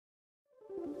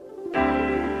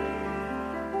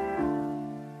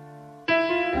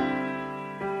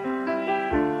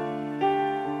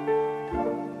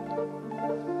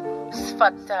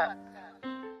fucked up.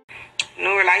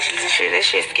 New relations and shit, that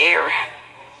shit scary.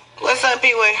 What's up,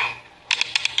 Pee-wee?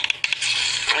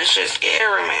 That shit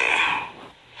scary, man.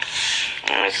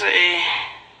 Let me see.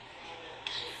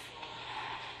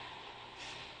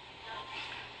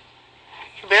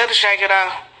 You better shake it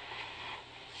off.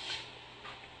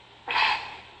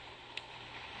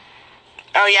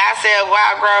 Oh, yeah, I said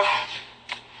wild growth.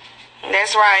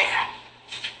 That's right.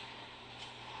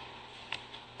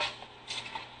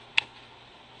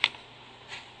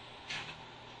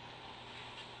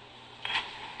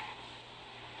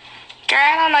 Girl,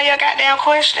 I don't know your goddamn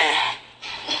question.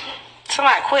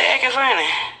 Somebody quit acting funny.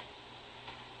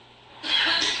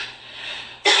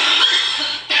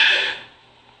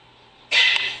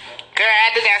 Girl,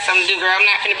 I do got something to do, girl. I'm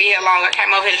not finna be here long. I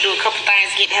came over here to do a couple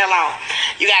things to get the hell on.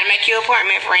 You gotta make your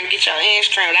appointment, friend, get your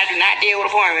ends trimmed. I do not deal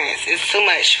with appointments. It's too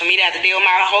much for me to have to deal with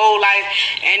my whole life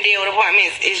and deal with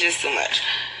appointments. It's just too much.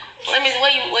 Let me,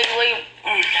 where you?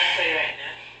 I'll tell you right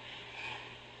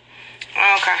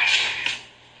now. Okay.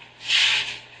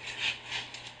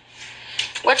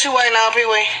 What you waiting on,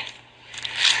 Pee-wee?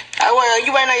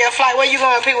 You waiting on your flight? Where you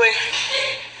going, Pee-wee?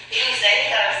 You say he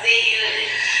come see you.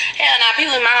 Hell nah,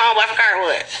 Pee-wee my homeboy from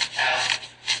Kirkwood. Oh.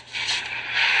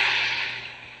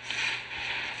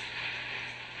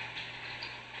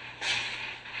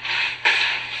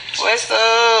 What's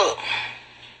up?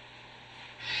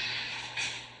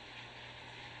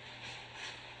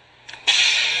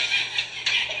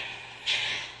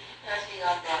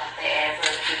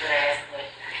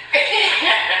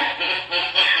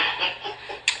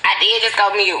 I did just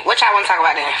go mute. What y'all want to talk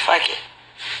about then? Fuck it.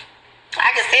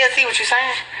 I can still see what you're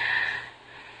saying.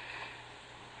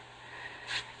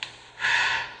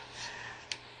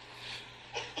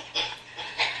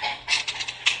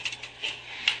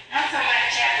 I'm talking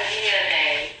about Chapel Hill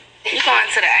Day. You going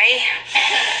to the A?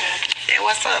 Yeah,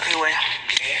 what's up, Pee-wee? I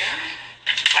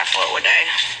fuck with that.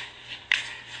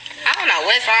 I don't know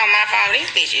what's wrong with my phone.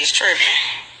 These bitches tripping.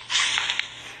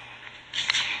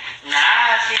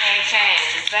 Nah, she ain't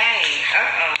changed. The same.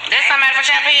 That's somebody from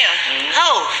Chapel Hill? Who?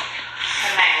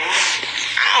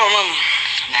 I don't remember.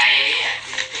 Nah, yeah.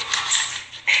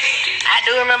 I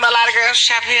do remember a lot of girls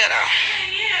from Chapel Hill, though.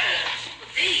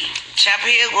 Yeah. Chapel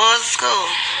Hill was school.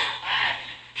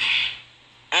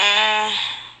 I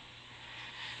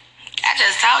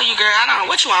just told you, girl, I don't know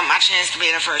what you want my chance to be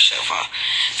in the first show for.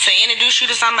 To introduce you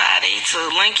to somebody, to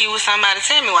link you with somebody.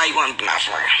 Tell me why you want to be my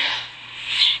friend.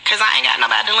 Because I ain't got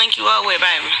nobody to link you up with,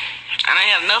 baby. I don't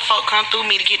have enough folk come through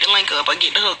me to get the link up or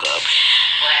get the hook up.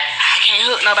 I can't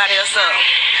hook nobody else up.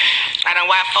 I don't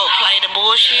watch folk play the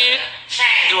bullshit,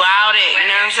 do all that, you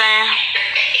know what I'm saying?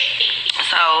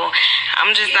 So,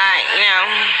 I'm just not,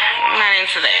 I'm not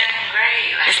into that.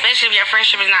 Especially if your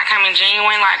friendship is not coming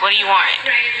genuine, like, what do you want?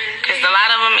 Because a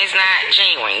lot of them is not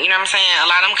genuine, you know what I'm saying? A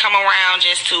lot of them come around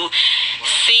just to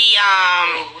see,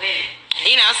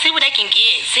 see what they can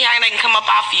get, see how they can come up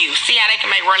off you, see how they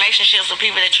can make relationships with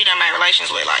people that you don't make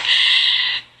relations with. Like,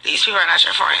 these people are not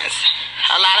your friends.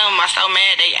 A lot of them are so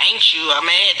mad they ain't you, or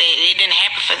mad that it didn't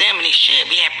happen for them and it should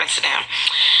be happening to them.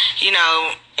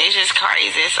 It's just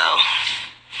crazy. So,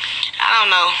 I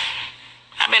don't know.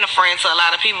 I've been a friend to a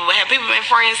lot of people, but have people been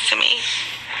friends to me?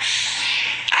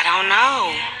 I don't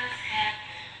know.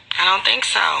 I don't think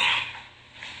so.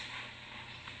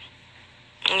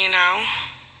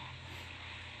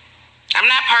 I'm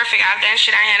not perfect. I've done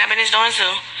shit I ain't had no business doing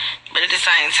too. But at the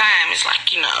same time, it's like,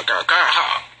 girl.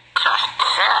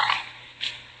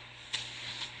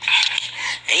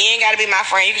 And you ain't gotta be my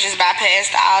friend. You can just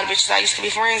bypass all the bitches I used to be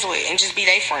friends with and just be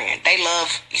their friend. They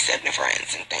love accepting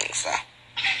friends and things, so,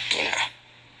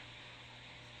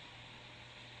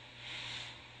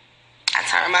 I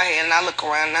turn my head and I look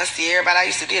around and I see everybody I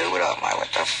used to deal with. I'm like,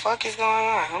 what the fuck is going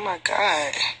on? Oh my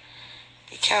God.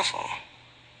 Be careful.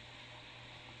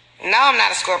 No, I'm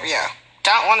not a Scorpio.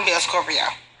 Don't want to be a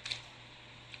Scorpio.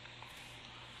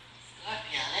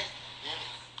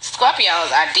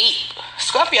 Scorpios are deep.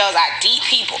 Scorpios are deep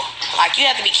people. Like, you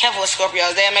have to be careful with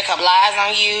Scorpios. They'll make up lies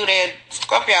on you.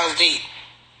 Scorpios deep.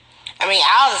 I mean,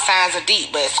 all the signs are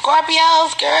deep, but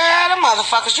Scorpios, girl, them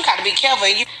motherfuckers, you got to be careful.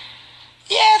 Yeah,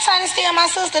 Tiny's still my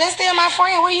sister. That's still my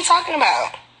friend. What are you talking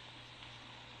about?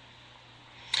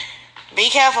 Be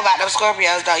careful about them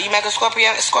Scorpios, though. You make a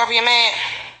Scorpio mad,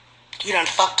 you done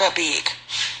fucked up big.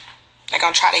 They're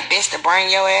gonna try their best to bring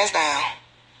your ass down.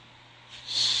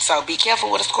 So be careful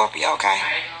with a Scorpio, okay?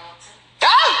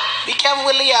 Oh! Be careful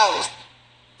with Leos.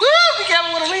 Woo! Be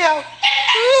careful with a Leo.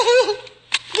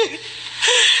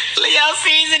 Leo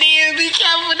season is. Be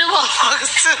careful with the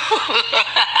motherfuckers too.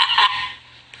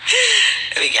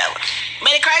 Be careful.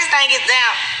 But the crazy thing is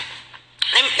down.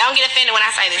 Don't get offended when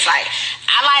I say this. Like,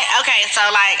 I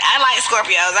like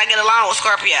Scorpios. I get along with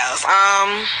Scorpios.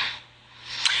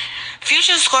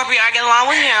 Future Scorpio, I get along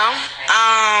with him.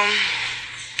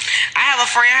 I have a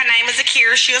friend, her name is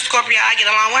Akira. She a Scorpio, I get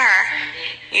along with her.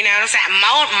 You know what I'm saying?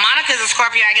 Monica's a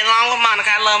Scorpio, I get along with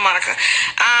Monica. I love Monica.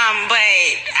 But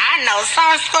I know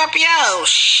some Scorpios.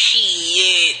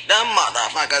 Shit, the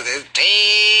motherfuckers is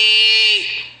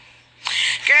dead.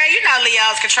 Girl, you know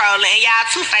Leo's controlling, and y'all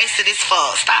two-faced as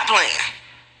fuck. Stop playing.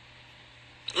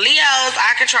 Leos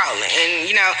are controlling, and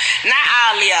you know, not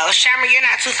all Leos. Shammer, you're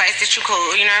not two-faced, that you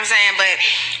cool, you know what I'm saying? But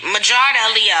majority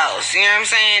of Leos, you know what I'm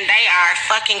saying? They are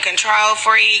fucking control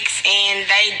freaks, and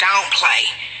they don't play.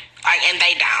 Like, and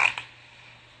they don't.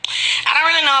 I don't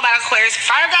really know about Aquarius.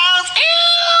 Virgos,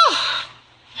 ew!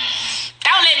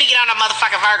 Don't let me get on a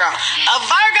motherfucking Virgo. A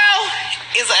Virgo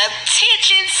is an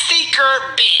attention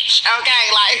seeker bitch, okay?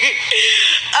 Like,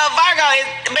 a Virgo is,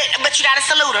 but you gotta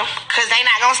salute them, because they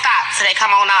not gonna stop till they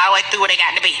come on all the way through where they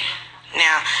got to be.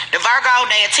 Now, the Virgo,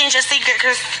 they attention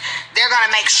seekers, they're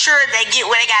gonna make sure they get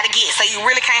where they gotta get, so you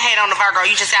really can't hate on the Virgo,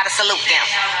 you just gotta salute them.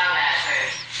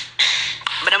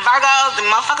 But the Virgos, the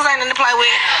motherfuckers ain't nothing to play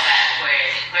with.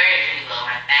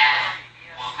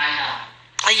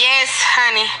 Yes,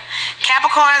 honey.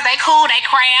 Capricorns, they cool, they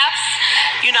crabs.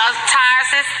 You know,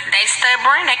 Tauruses, they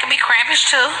stubborn, they can be crabbish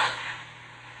too.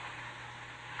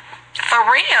 For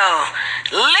real.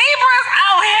 Libras,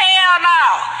 oh hell no.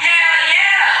 Hell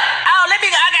yeah. Oh, I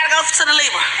gotta go to the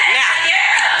Libra. Now,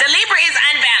 the Libra is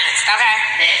unbalanced, okay?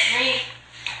 That's me.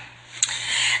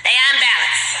 They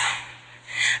unbalanced.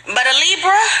 But a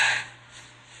Libra,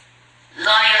 Loyal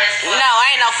as fuck. no, I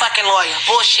ain't no fucking lawyer.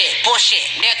 Bullshit.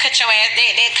 They'll cut your ass.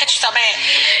 They'll cut you so bad.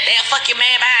 They'll fuck your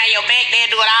man behind your back.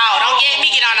 They'll do it all. Don't get me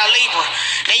get on no Libra.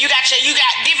 Now you got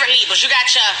different Libras. You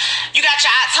got your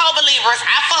October Libras.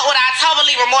 I fuck with October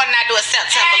Libra more than I do a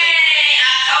September Libra.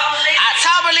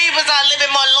 October Libras are a little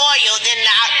bit more loyal than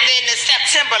the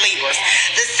September Libras.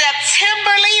 The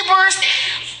September Libras,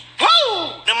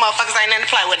 woo! Them motherfuckers ain't nothing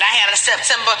to play with. I had a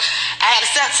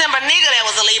September nigga that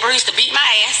was a Libra who used to beat my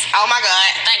ass. Oh my God.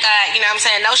 Thank God. You know what I'm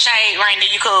saying? No shade, Randy.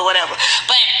 You cool, whatever.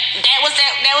 But that was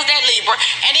that Libra.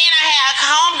 And then I had a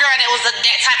homegirl that was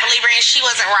that type of Libra, and she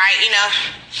wasn't right, you know.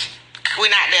 We're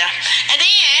not there. And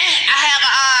then I have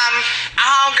a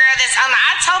homegirl that's on the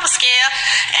October scale,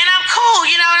 and I'm cool,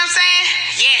 you know what I'm saying?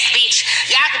 Yes, bitch.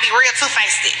 Y'all can be real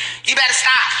two-faced. You better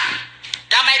stop.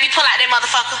 Don't make me pull out that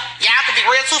motherfucker. Y'all could be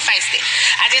real two-faced.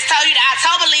 I just told you the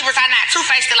October Libras are not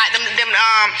two-faced like them.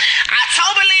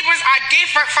 October Libras are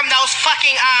different from those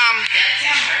fucking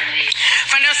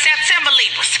from those September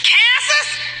Libras.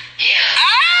 Cancers? Yeah.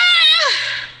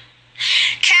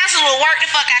 Cancers will work the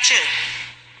fuck out you.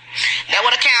 That's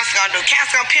what a Cancer gonna do.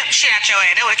 Cancer gonna pimp the shit out your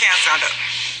ass. That's what a Cancer gonna do.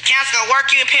 Cancer gonna work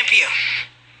you and pimp you.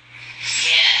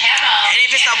 Yeah. Hello. And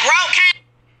if it's a broke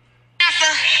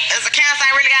Cancer, as a Cancer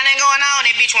ain't really got nothing going on,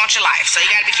 that bitch wants your life. So you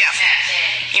gotta be careful.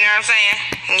 You know what I'm saying?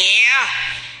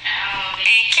 Yeah.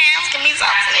 And Cancer can be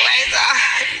something like that.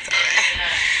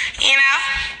 You know?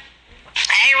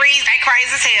 Aries, they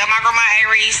crazy as hell. My grandma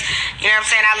Aries, you know what I'm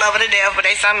saying? I love her to death, but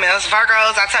they something else.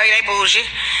 Virgos, I tell you, they bougie.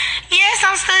 Yes,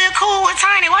 I'm still cool with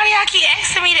Tiny. Why do y'all keep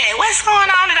asking me that? What's going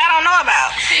on that I don't know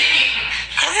about?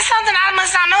 Because it's something I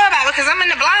must not know about because I'm in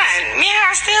the blind. Me and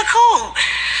her are still cool.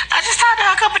 I just talked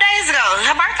to her a couple days ago.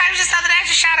 Her birthday was just the other day. I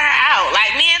just shouted her out.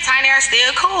 Like, me and Tiny are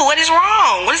still cool. What is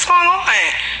wrong? What is going on?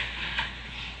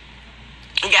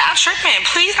 Y'all tripping.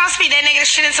 Please don't speak that negative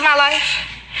shit into my life.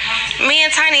 Me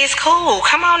and Tiny is cool.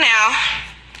 Come on now.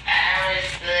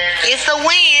 It's the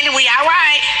wind. We all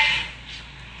right.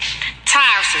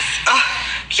 Tauruses.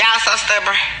 Y'all so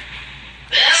stubborn.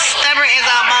 Stubborn as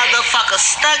a motherfucker.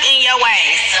 Stuck in your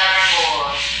ways.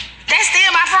 They're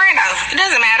still my friend though. It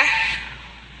doesn't matter.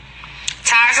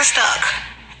 Taurus are stuck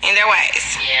in their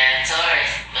ways. Yeah,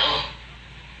 Taurus. No.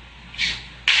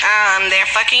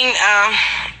 They're fucking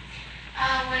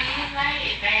What do you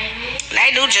like, baby? They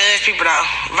do judge people though.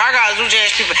 Virgos do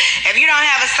judge people. If you don't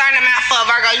have a certain amount for a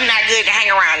Virgo, you're not good to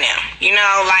hang around them. You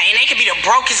know, like, and they could be the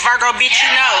brokest Virgo bitch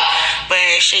you know.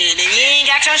 But shit, if you ain't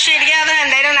got your shit together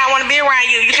and they do not want to be around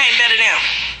you, you can't better them.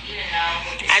 You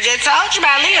know. I just told you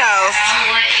about Leos.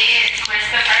 What is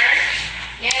Christopher?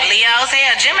 Yeah. Leo's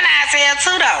hell. Gemini's hell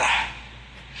too though.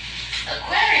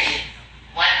 Aquarius.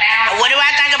 1,000. What do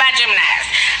I think about Geminis?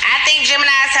 I think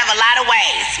Geminis have a lot of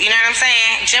ways. You know what I'm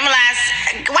saying?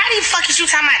 Gemini's, why the fuck is you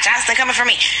talking about Jocelyn coming for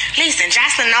me? Listen,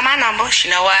 Jocelyn know my number. She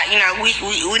know what, you know,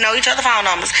 we know each other's phone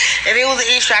numbers. If it was an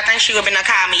issue, I think she would have been to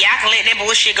call me. Y'all can let that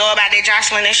bullshit go about that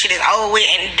Jocelyn. That shit is over with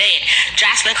and dead.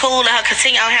 Jocelyn cool, let her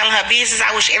continue on handling her business. I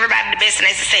wish everybody the best in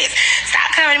their success.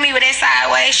 Stop coming to me with that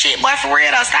sideways shit, boy, for real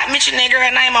though. Stop mentioning that girl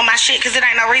name on my shit, because it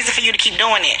ain't no reason for you to keep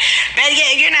doing it. Better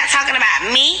yet, you're not talking about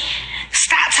me.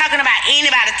 Stop talking about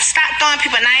anybody. Stop throwing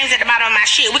people names at the bottom of my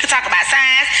shit. We can talk about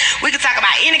signs. We can talk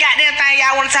about any goddamn thing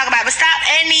y'all want to talk about. But stop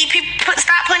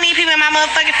stop putting these people in my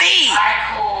motherfucking feed.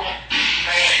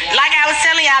 Like I was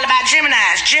telling y'all about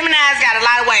Geminis. Geminis got a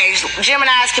lot of ways.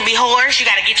 Geminis can be whores. You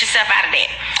got to get yourself out of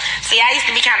that. See, I used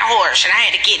to be kind of whorish, and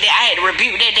I had to get that. I had to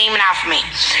rebuke that demon off of me.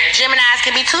 Geminis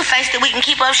can be two-faced. That we can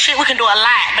keep up shit. We can do a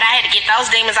lot, but I had to get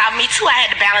those demons off of me too. I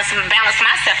had to balance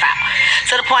myself out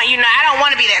to the point, you know, I don't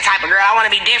want to be that type of girl. I want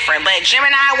to be different. But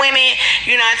Gemini women,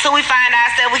 you know, until we find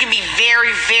ourselves, we can be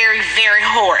very, very, very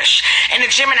whorish. And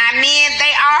the Gemini men,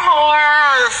 they are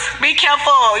whores. Be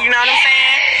careful. You know what I'm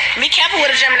saying? Be careful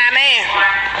with a Gemini man,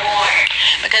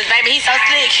 because baby, he's so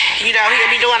slick. You know, he'll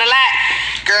be doing a lot.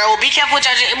 Girl, well, be careful with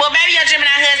your... Well, maybe your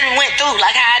Gemini husband went through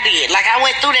like how I did. Like, I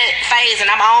went through that phase, and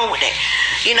I'm on with it.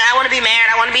 You know, I want to be married.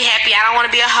 I want to be happy. I don't want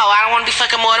to be a hoe. I don't want to be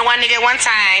fucking more than one nigga at one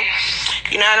time.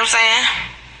 You know what I'm saying?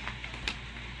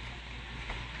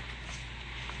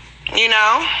 You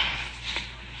know?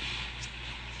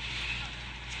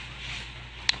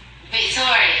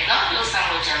 Victoria, don't do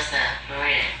something with yourself, for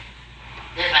real.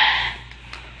 Goodbye.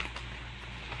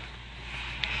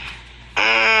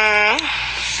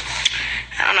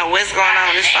 I don't know what's going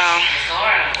on with this phone. It's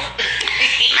horrible.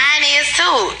 Mine is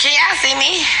too. Can y'all see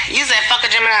me? You said fuck a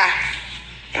Gemini.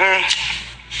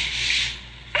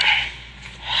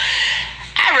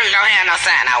 I really don't have no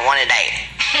sign I want to date.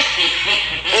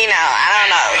 You know, I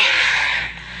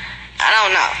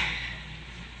don't know.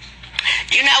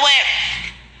 You know what?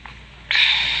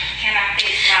 Can I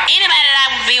fix my... Anybody that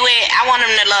I would be with, I want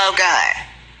them to love God.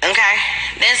 Okay?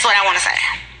 That's what I want to say.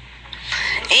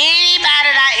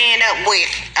 Anybody that I end up with,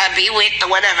 be with,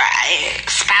 or whatever,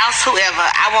 spouse, whoever,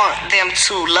 I want them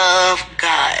to love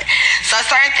God. So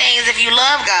certain things, if you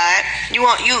love God, you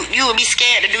will be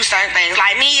scared to do certain things.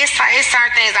 Like me, it's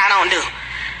certain things I don't do.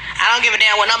 I don't give a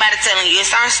damn what nobody telling you.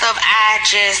 It's certain stuff I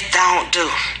just don't do.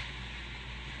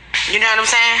 You know what I'm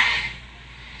saying?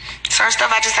 Certain stuff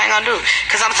I just ain't gonna do,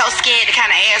 because I'm so scared the kind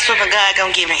of ass whooping God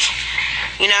gonna give me.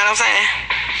 You know what I'm saying?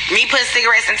 Me putting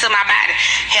cigarettes into my body.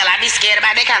 Hell, I be scared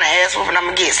about that kind of ass whooping I'm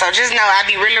gonna get. So just know I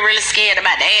be really, really scared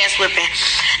about the ass whooping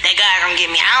that God gonna give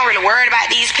me. I don't really worry about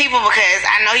these people, because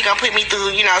I know he gonna put me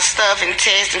through, you know, stuff and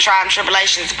tests and trials and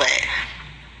tribulations. But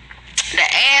the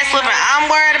ass whooping I'm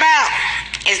worried about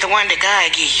is the one that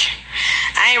God give you.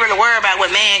 I ain't really worried about what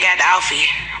man got to offer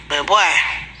you. But boy,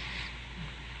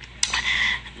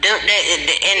 and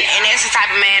that's the type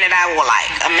of man that I would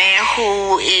like. A man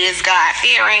who is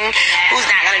God-fearing, who's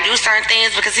not going to do certain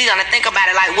things because he's going to think about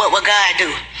it like, what would God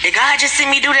do? Did God just see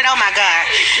me do that? Oh, my God.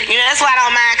 You know, that's why I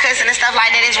don't mind cussing and stuff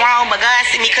like that. It's wrong, but God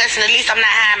see me cussing. At least I'm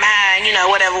not hiding behind, you know,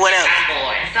 whatever. I'm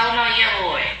bored. So no, you're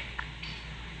bored.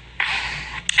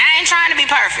 I ain't trying to be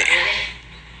perfect.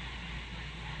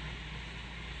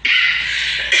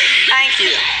 Thank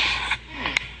you.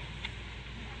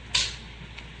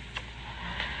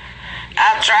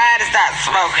 I've tried to stop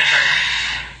smoking.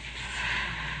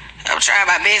 I'm trying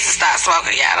my best to stop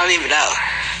smoking. Y'all don't even know.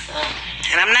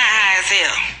 And I'm not high as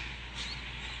hell.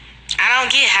 I don't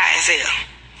get high as hell.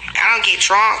 I don't get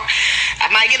drunk.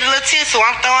 I might get a little tipsy, so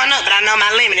I'm throwing up, but I know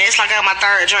my limit. It's like I'm my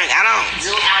third drink. I don't.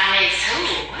 Do I miss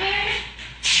who?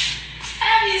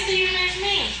 Obviously you miss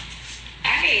me.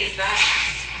 I can't stop.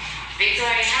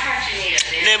 Victoria, how much you need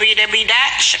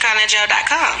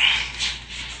www.shekinahjoe.com.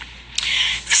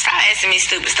 Stop asking me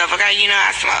stupid stuff, okay? You know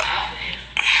I smoke.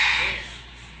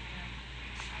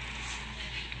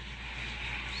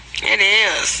 It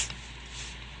is.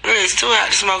 It's too hot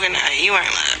to smoke at night. You ain't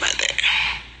lying about that.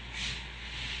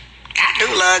 I do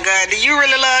love God. Do you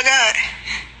really love God?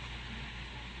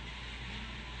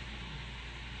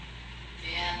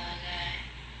 Yeah, I love God.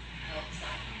 I hope so.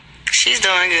 She's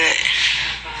doing good.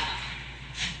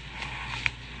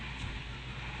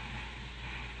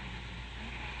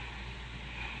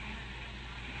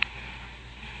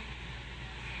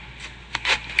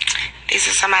 This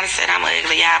is somebody said I'm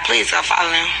ugly. Y'all, please go follow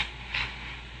them.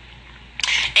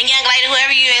 And young lady,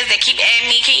 whoever you is that keep adding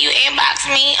me, can you inbox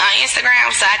me on Instagram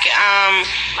so I can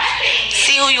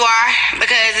see who you are?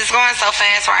 Because it's going so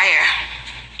fast right here.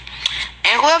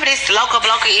 And whoever this local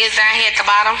bloke is down here at the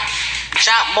bottom,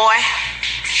 Jump Boy.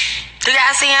 Do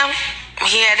y'all see him?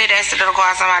 He had it asked to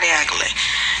call somebody ugly.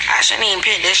 I shouldn't even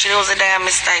pick that shit. It was a damn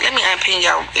mistake. Let me unpin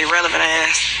your irrelevant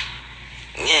ass.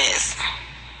 Yes.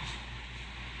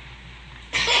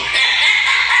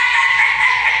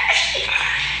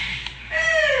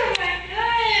 Oh my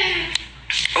God.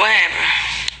 What happened?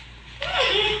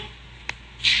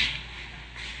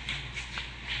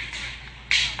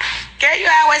 Girl, you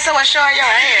always so sure of your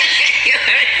ass.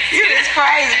 You is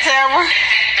crazy, Tamara.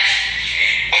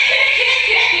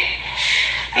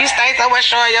 You stay so much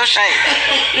sure of your shape.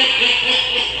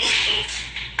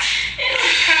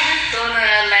 Sooner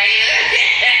or later.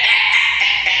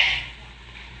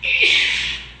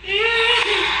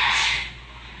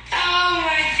 Oh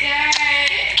my God.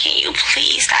 Can you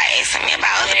please stop asking me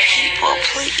about other people,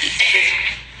 please?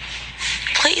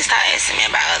 Please stop asking me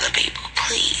about other people,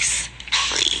 please.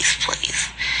 Please, please,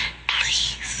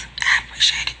 please. I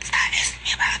appreciate it. Stop asking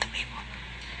me about other people.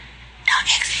 Don't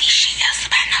ask me shit else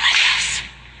about nobody else.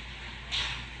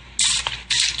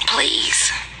 Please.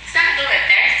 Stop doing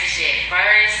thirsty shit.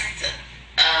 First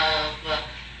of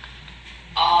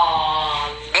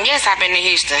all. Yes, I've been to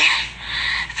Houston.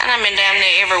 And I've been down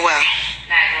there everywhere.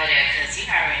 Not go there because you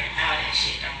already know that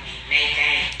shit don't mean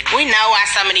anything. We know why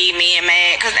some of these men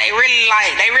mad, because they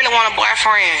really want a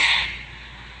boyfriend.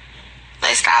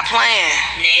 They stop playing.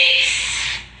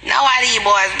 Next. Know why these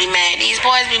boys be mad? These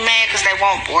boys be mad because they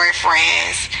want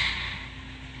boyfriends.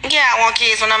 Yeah, I want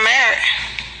kids when I'm married.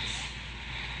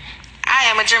 I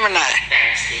am a Gemini.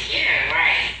 Thirsty. Yeah,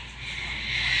 right.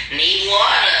 Need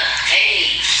water.